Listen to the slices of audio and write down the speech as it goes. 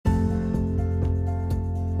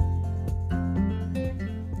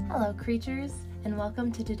Hello, creatures, and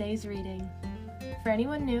welcome to today's reading. For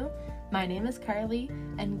anyone new, my name is Carly,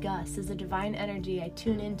 and Gus is a divine energy I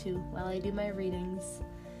tune into while I do my readings.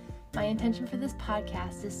 My intention for this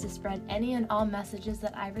podcast is to spread any and all messages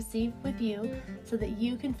that I receive with you so that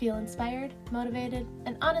you can feel inspired, motivated,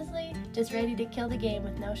 and honestly, just ready to kill the game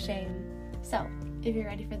with no shame. So, if you're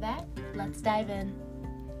ready for that, let's dive in.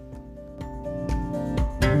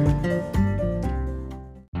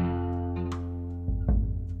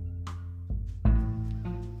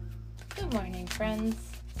 Good morning, friends.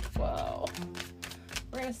 Whoa.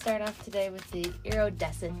 We're going to start off today with the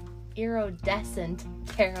iridescent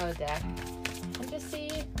tarot deck and just see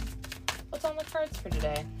what's on the cards for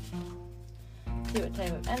today. See what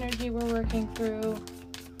type of energy we're working through.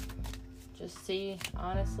 Just see,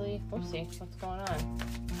 honestly, what's going on.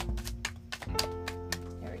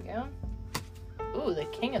 There we go. Ooh, the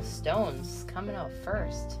King of Stones coming out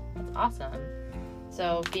first. That's awesome.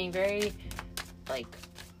 So being very,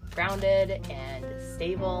 grounded and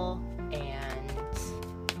stable and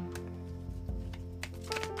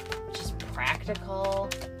just practical.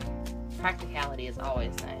 Practicality is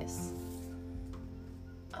always nice.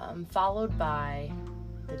 Followed by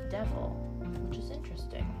the Devil, which is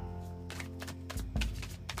interesting.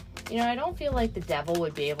 I don't feel like the Devil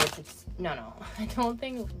would be able to... I don't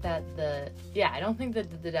think that the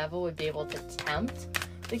Devil would be able to tempt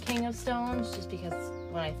the King of Stones, just because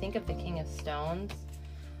when I think of the King of Stones,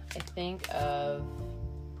 I think of,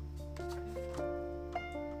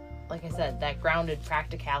 like I said, that grounded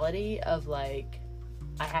practicality of, I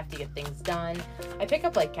have to get things done. I pick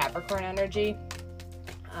up, Capricorn energy,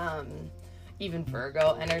 even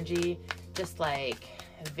Virgo energy, just,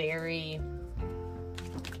 very,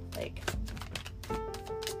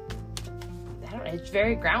 it's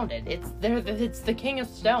very grounded. It's the King of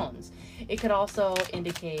Stones. It could also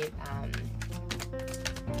indicate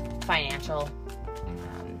financial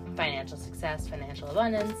success, financial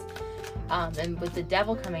abundance, and with the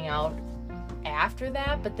Devil coming out after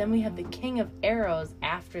that, but then we have the King of Arrows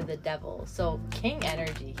after the Devil. So King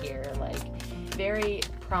energy here, very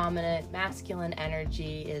prominent masculine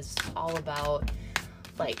energy, is all about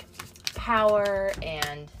power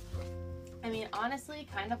and honestly,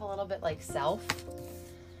 kind of a little bit self.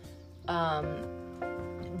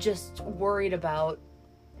 Just worried about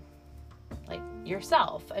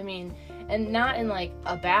yourself. And not in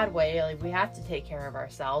a bad way. We have to take care of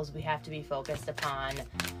ourselves. We have to be focused upon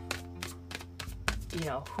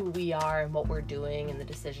who we are and what we're doing and the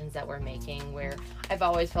decisions that we're making, where I've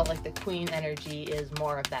always felt like the Queen energy is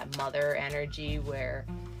more of that mother energy, where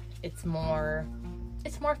it's more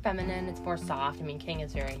feminine, it's more soft. King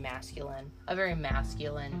is very masculine, a very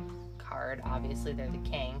masculine card. Obviously, they're the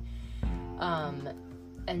king.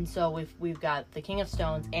 And so we've got the King of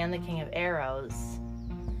Stones and the King of Arrows.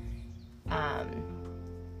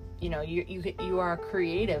 You are a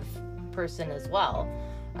creative person as well.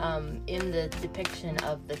 In the depiction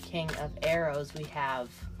of the King of Arrows, we have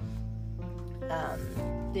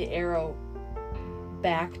the arrow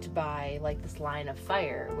backed by this line of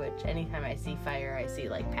fire, which anytime I see fire, I see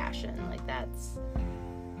passion. That's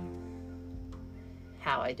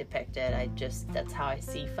how I depict it. That's how I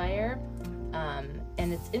see fire.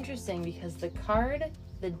 And it's interesting because the card,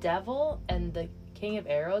 the Devil and the King of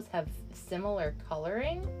Arrows, have similar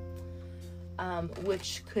coloring,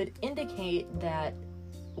 which could indicate that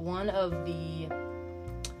one of the...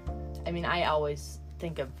 I always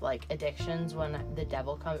think of addictions when the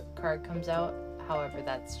Devil card comes out. However,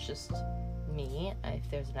 that's just me. If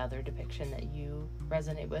there's another depiction that you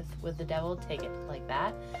resonate with the Devil, take it like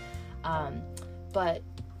that. But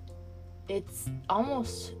it's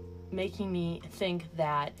almost making me think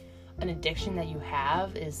that an addiction that you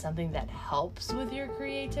have is something that helps with your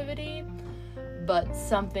creativity, but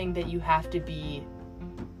something that you have to be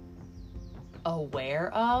aware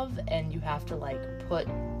of and you have to put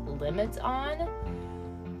limits on.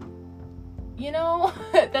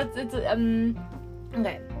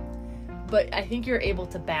 Okay. But I think you're able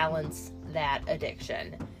to balance that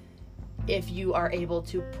addiction if you are able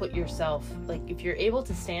to put yourself, if you're able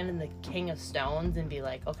to stand in the King of Stones and be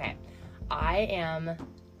okay, I am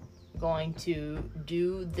going to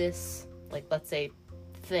do this, let's say,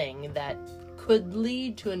 thing that could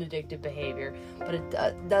lead to an addictive behavior, but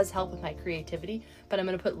it does help with my creativity, but I'm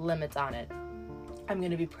going to put limits on it. I'm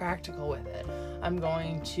going to be practical with it. I'm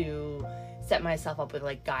going to set myself up with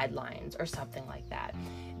guidelines or something like that.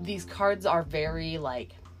 These cards are very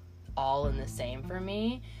all in the same for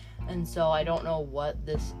me, and so I don't know what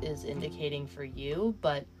this is indicating for you,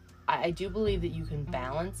 but I do believe that you can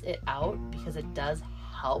balance it out because it does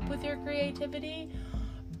help with your creativity,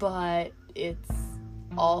 but it's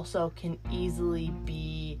also can easily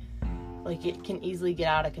be, like, it can easily get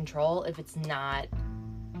out of control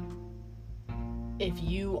if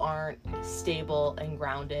you aren't stable and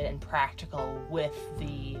grounded and practical with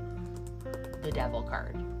the Devil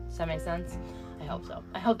card. Does that make sense? I hope so.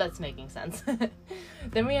 I hope that's making sense.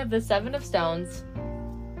 Then we have the Seven of Stones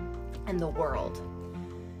and the World.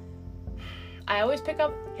 I always pick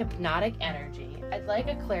up Hypnotic Energy. I'd like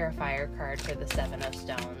a clarifier card for the Seven of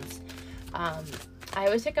Stones. I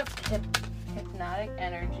always pick up Hypnotic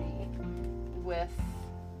Energy with...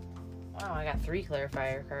 Oh, I got 3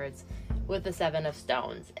 clarifier cards with the Seven of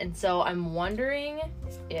Stones. And so I'm wondering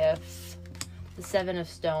if the Seven of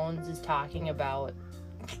Stones is talking about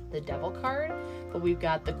the Devil card, but we've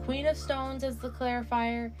got the Queen of Stones as the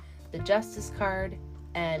clarifier, the Justice card,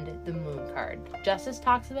 and the Moon card. Justice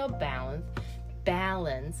talks about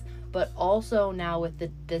balance, but also now with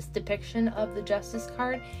this depiction of the Justice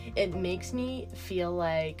card, it makes me feel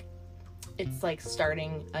like it's like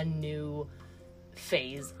starting a new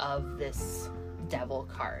phase of this Devil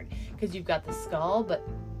card, because you've got the skull, but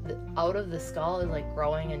out of the skull is like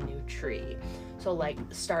growing a new tree. So like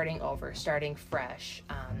starting over, starting fresh,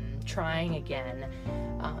 trying again,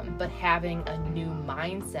 but having a new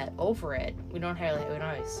mindset over it. We don't have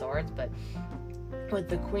any swords, but with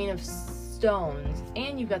the Queen of Stones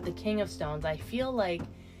and you've got the King of Stones, I feel like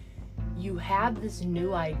you have this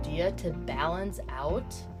new idea to balance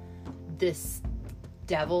out this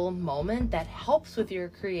Devil moment that helps with your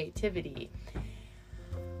creativity.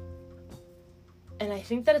 And I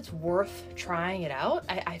think that it's worth trying it out.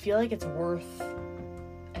 I feel like it's worth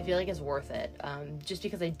it. Just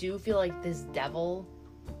because I do feel like this Devil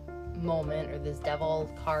moment or this Devil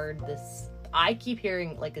card, I keep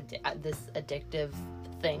hearing like this addictive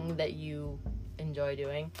thing that you enjoy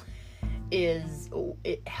doing,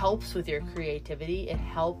 it helps with your creativity. It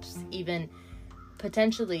helps even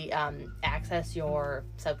potentially access your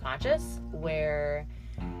subconscious, where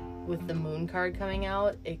with the Moon card coming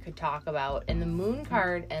out, it could talk about, and the Moon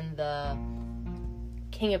card and the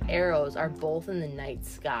King of Arrows are both in the night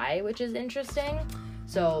sky, which is interesting.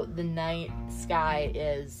 So the night sky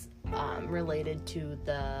is related to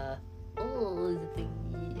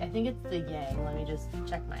I think it's the Yang. Let me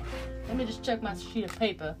just check my sheet of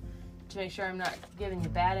paper to make sure I'm not giving you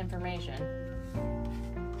bad information.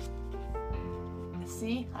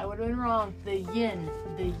 See, I would have been wrong. The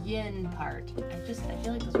yin part. I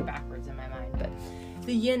feel like those are backwards in my mind, but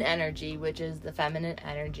the yin energy, which is the feminine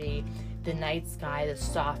energy, the night sky, the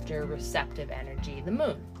softer, receptive energy, the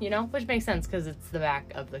moon, which makes sense because it's the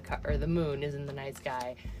back of the moon is in the night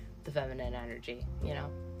sky, the feminine energy,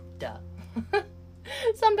 duh.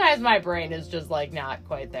 Sometimes my brain is just like not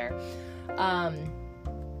quite there. And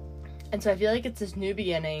so I feel like it's this new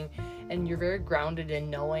beginning, and you're very grounded in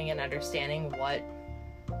knowing and understanding what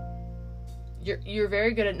you're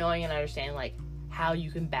very good at knowing and understanding, like how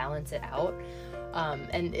you can balance it out.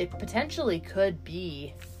 And it potentially could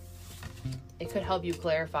help you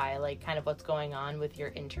clarify like kind of what's going on with your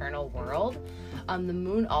internal world. The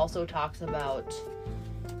moon also talks about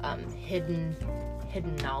hidden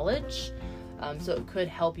knowledge. So it could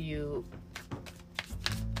help you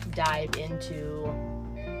dive into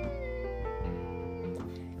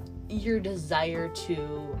your desire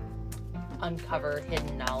to uncover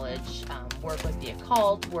hidden knowledge, work with the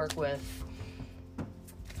occult, work with,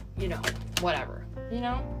 whatever,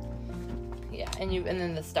 Yeah, and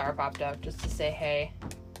then the star popped up just to say hey,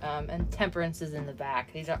 and Temperance is in the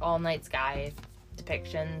back. These are all night sky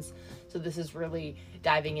depictions, so this is really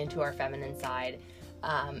diving into our feminine side.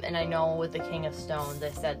 And I know with the King of Stones, I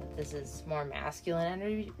said that this is more masculine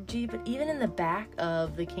energy, but even in the back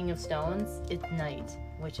of the King of Stones, it's night,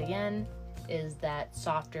 which again is that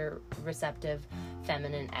softer, receptive,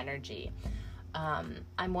 feminine energy.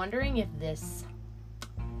 I'm wondering if this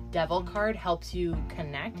Devil card helps you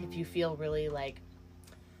connect, if you feel really like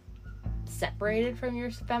separated from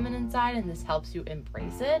your feminine side, and this helps you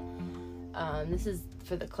embrace it. This is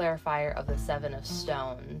for the clarifier of the Seven of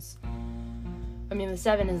Stones. I mean, the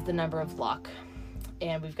 7 is the number of luck,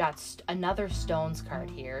 and we've got another Stones card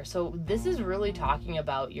here. So this is really talking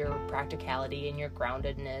about your practicality and your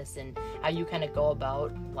groundedness and how you kind of go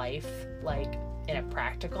about life, like in a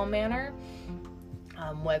practical manner.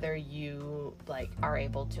 Whether you like are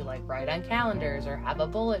able to like write on calendars or have a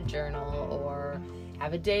bullet journal or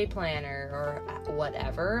have a day planner or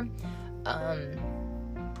whatever.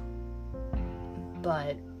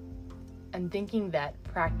 But I'm thinking that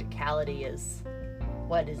practicality is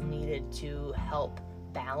what is needed to help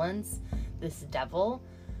balance this Devil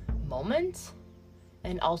moment,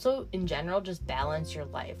 and also in general just balance your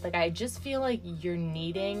life. Like I just feel like you're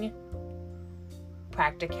needing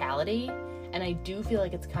practicality, and I do feel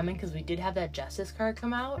like it's coming because we did have that Justice card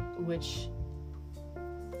come out, which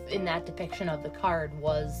in that depiction of the card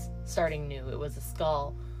was starting new. It was a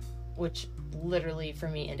skull, which literally for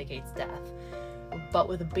me indicates death, but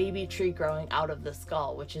with a baby tree growing out of the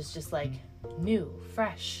skull, which is just like new,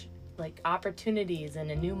 fresh, like opportunities and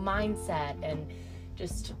a new mindset and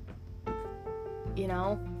just, you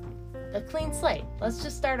know, a clean slate. Let's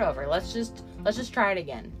just start over. Let's just try it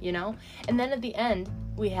again, you know? And then at the end,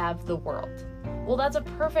 we have the world. Well, that's a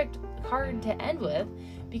perfect card to end with,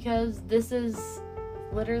 because this is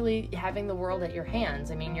literally having the world at your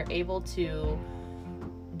hands. I mean, you're able to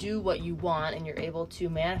do what you want, and you're able to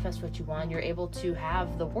manifest what you want. You're able to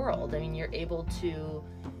have the world. I mean, you're able to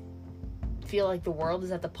feel like the world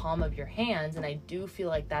is at the palm of your hands, and I do feel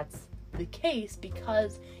like that's the case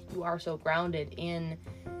because you are so grounded in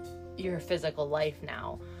your physical life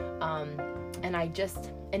now.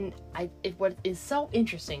 What is so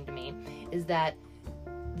interesting to me is that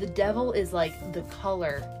the devil is like the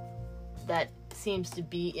color that seems to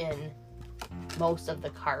be in most of the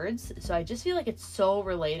cards. So I just feel like it's so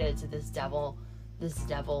related to this devil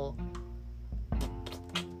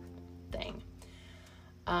thing.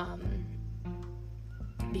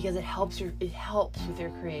 Because it helps with your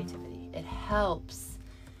creativity. It helps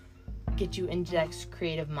get you into that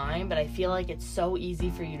creative mind, but I feel like it's so easy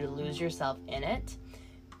for you to lose yourself in it,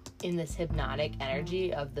 in this hypnotic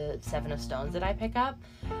energy of the Seven of Stones that I pick up.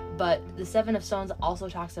 But the Seven of Stones also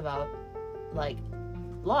talks about like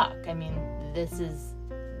luck. I mean, this is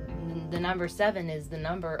the number 7 is the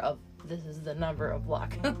number of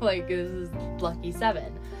luck. Like, this is lucky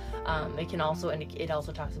 7. It can also it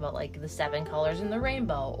also talks about like the 7 colors in the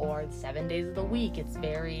rainbow or the 7 days of the week. It's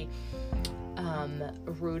very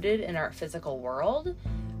rooted in our physical world,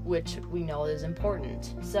 which we know is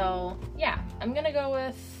important. So yeah, I'm gonna go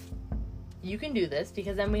with you can do this,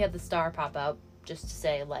 because then we have the star pop up just to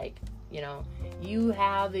say, like, you know, you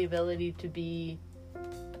have the ability to be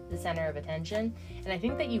the center of attention, and I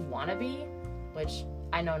think that you want to be, which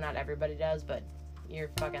I know not everybody does, but you're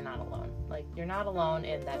fucking not alone. Like, you're not alone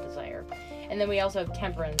in that desire. And then we also have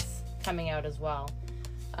Temperance coming out as well,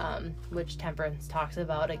 which Temperance talks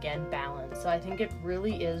about, again, balance. So I think it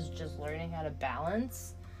really is just learning how to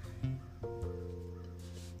balance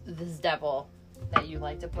this devil that you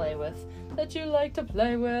like to play with.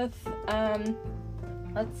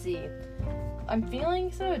 Let's see. I'm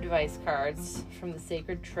feeling some advice cards from the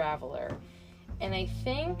Sacred Traveler, and I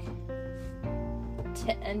think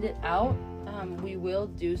to end it out, we will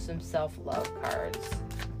do some self-love cards.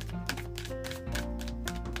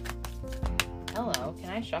 Hello, can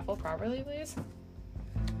I shuffle properly, please?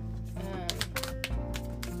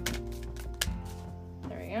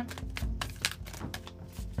 There we go.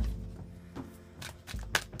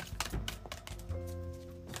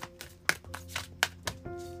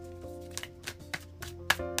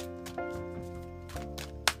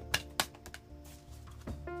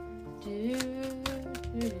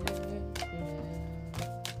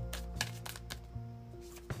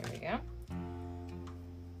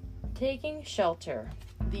 Taking shelter.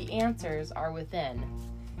 The answers are within.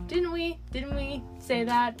 Didn't we say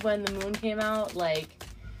that when the moon came out? Like,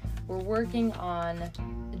 we're working on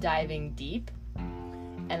diving deep,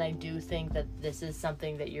 and I do think that this is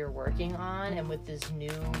something that you're working on, and with this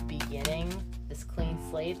new beginning, this clean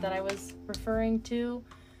slate that I was referring to,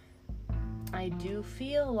 I do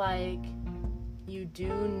feel like you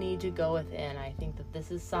do need to go within. I think that this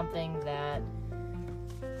is something that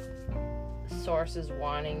Source is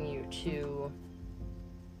wanting you to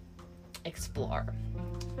explore.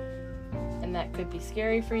 And that could be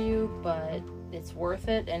scary for you, but it's worth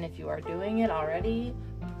it. And if you are doing it already,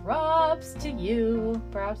 props to you,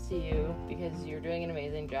 because you're doing an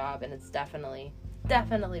amazing job, and it's definitely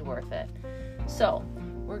worth it. So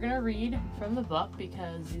we're gonna read from the book,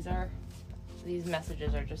 because these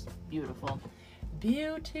messages are just beautiful.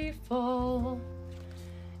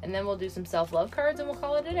 And then we'll do some self-love cards, and we'll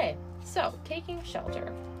call it a day. So, taking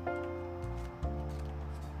shelter.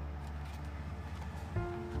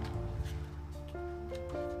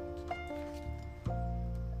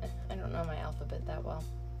 I don't know my alphabet that well.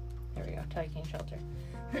 There we go, taking shelter.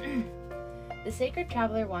 The Sacred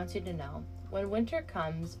Traveler wants you to know, when winter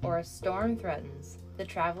comes or a storm threatens, the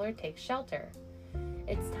traveler takes shelter.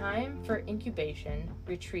 It's time for incubation,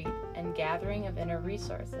 retreat, and gathering of inner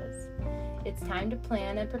resources. It's time to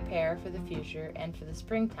plan and prepare for the future and for the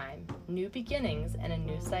springtime, new beginnings, and a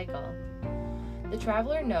new cycle. The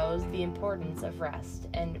traveler knows the importance of rest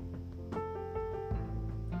and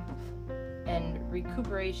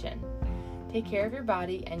recuperation. Take care of your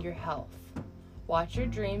body and your health. Watch your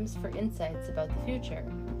dreams for insights about the future.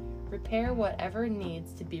 Repair whatever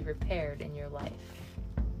needs to be repaired in your life.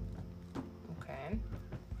 Okay.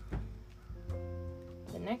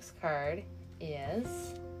 The next card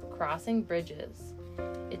is Crossing Bridges.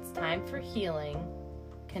 It's time for healing,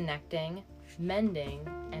 connecting, mending,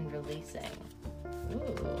 and releasing.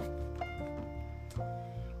 Ooh.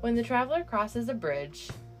 When the traveler crosses a bridge,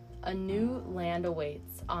 a new land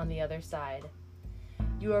awaits on the other side.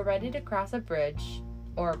 You are ready to cross a bridge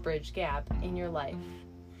or a bridge gap in your life.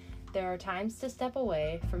 There are times to step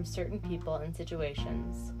away from certain people and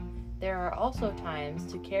situations. There are also times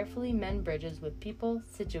to carefully mend bridges with people,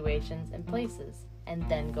 situations, and places, and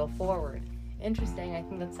then go forward. Interesting, I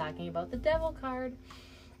think that's talking about the Devil card.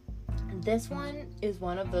 This one is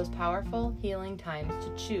one of those powerful healing times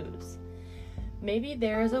to choose. Maybe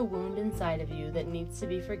there is a wound inside of you that needs to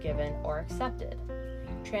be forgiven or accepted.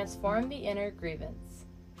 Transform the inner grievance.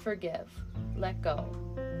 Forgive. Let go.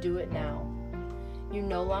 Do it now. You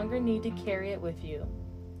no longer need to carry it with you.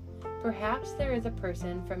 Perhaps there is a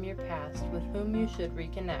person from your past with whom you should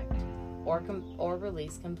reconnect or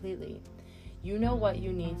release completely. You know what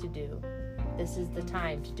you need to do. This is the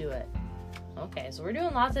time to do it. Okay, so we're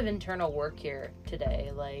doing lots of internal work here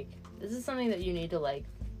today. Like, this is something that you need to,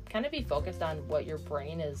 kind of be focused on what your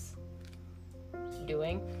brain is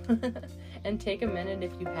doing. And take a minute,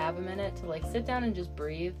 if you have a minute, to, sit down and just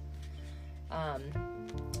breathe.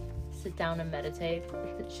 Sit down and meditate.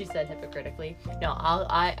 She said hypocritically. No,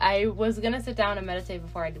 I was going to sit down and meditate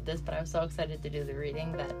before I did this, but I was so excited to do the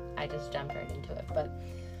reading that I just jumped right into it. But,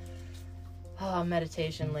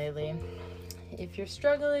 meditation lately. If you're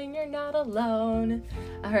struggling, you're not alone.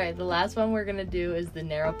 All right, the last one we're going to do is the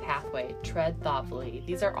narrow pathway. Tread thoughtfully.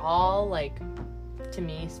 These are all, to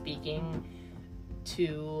me, speaking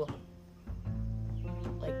to,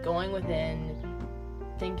 going within,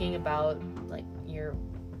 thinking about,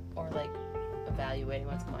 evaluating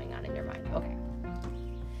what's going on in your mind. Okay.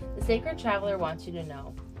 The sacred traveler wants you to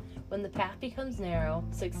know, when the path becomes narrow,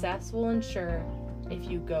 success will ensure if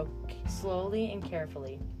you go slowly and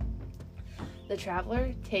carefully. The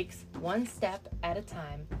traveler takes one step at a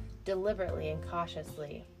time, deliberately and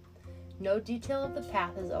cautiously. No detail of the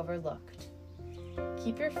path is overlooked.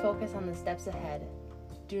 Keep your focus on the steps ahead.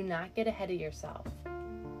 Do not get ahead of yourself.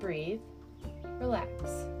 Breathe. Relax.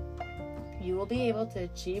 You will be able to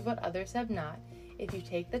achieve what others have not if you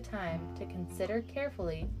take the time to consider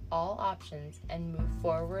carefully all options and move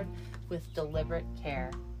forward with deliberate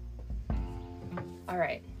care.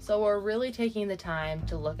 Alright, so we're really taking the time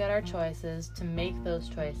to look at our choices, to make those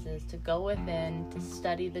choices, to go within, to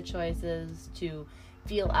study the choices, to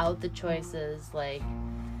feel out the choices.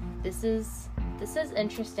 This is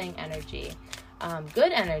interesting energy.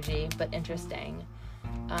 Good energy, but interesting.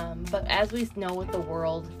 But as we know with the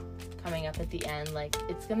world coming up at the end,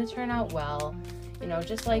 it's going to turn out well.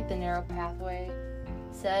 Just like the narrow pathway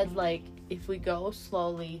said, if we go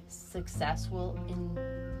slowly, success will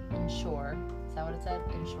ensure. Is that what it said?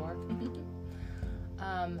 Ensure.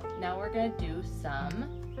 Now we're going to do some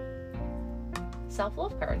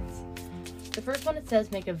self-love cards. The first one, it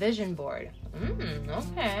says, make a vision board.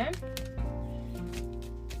 Okay.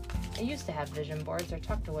 I used to have vision boards. They're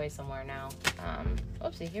tucked away somewhere now.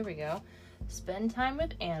 Oopsie, here we go. Spend time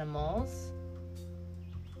with animals.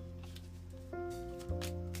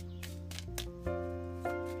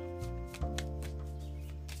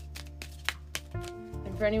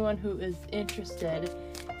 And for anyone who is interested,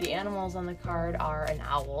 the animals on the card are an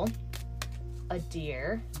owl, a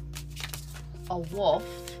deer, a wolf,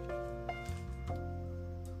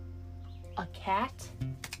 a cat,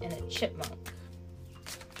 and a chipmunk.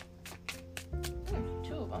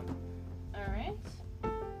 Two of them. All right.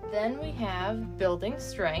 Then we have building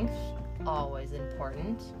strength, always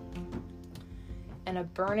important, and a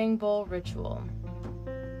burning bowl ritual.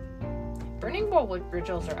 Burning bowl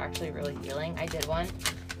rituals are actually really healing. I did one,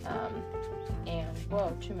 and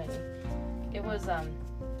whoa, too many. It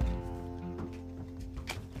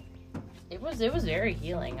was very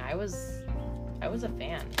healing. I was a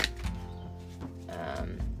fan.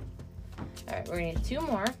 All right, we're gonna get two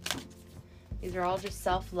more. These are all just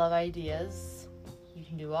self-love ideas. You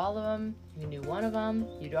can do all of them. You can do one of them.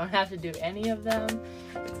 You don't have to do any of them.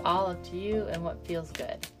 It's all up to you and what feels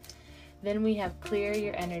good. Then we have clear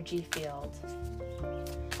your energy field.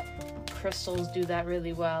 Crystals do that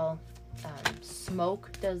really well.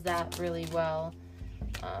 Smoke does that really well.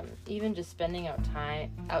 Even just spending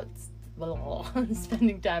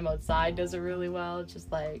spending time outside does it really well.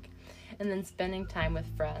 And then spending time with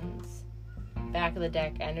friends. Back of the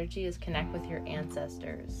deck energy is connect with your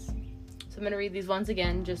ancestors. So I'm going to read these once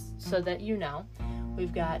again just so that you know.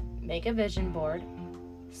 We've got make a vision board,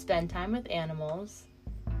 spend time with animals,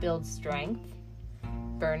 build strength,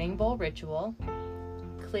 burning bowl ritual,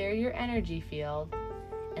 clear your energy field,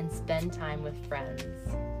 and spend time with friends.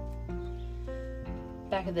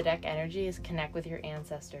 Back of the deck energy is connect with your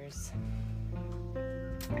ancestors.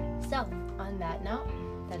 So, on that note,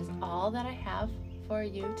 that is all that I have for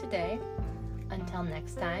you today. Until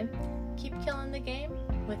next time, keep killing the game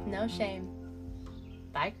with no shame.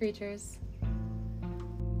 Bye, creatures.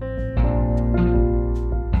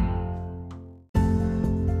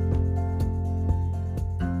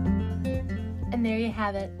 And there you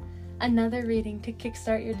have it, another reading to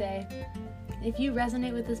kickstart your day. If you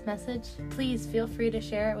resonate with this message, please feel free to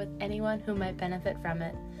share it with anyone who might benefit from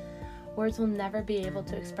it. Words will never be able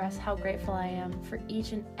to express how grateful I am for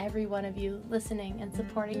each and every one of you listening and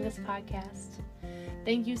supporting this podcast.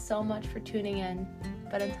 Thank you so much for tuning in.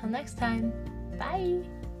 But until next time, bye!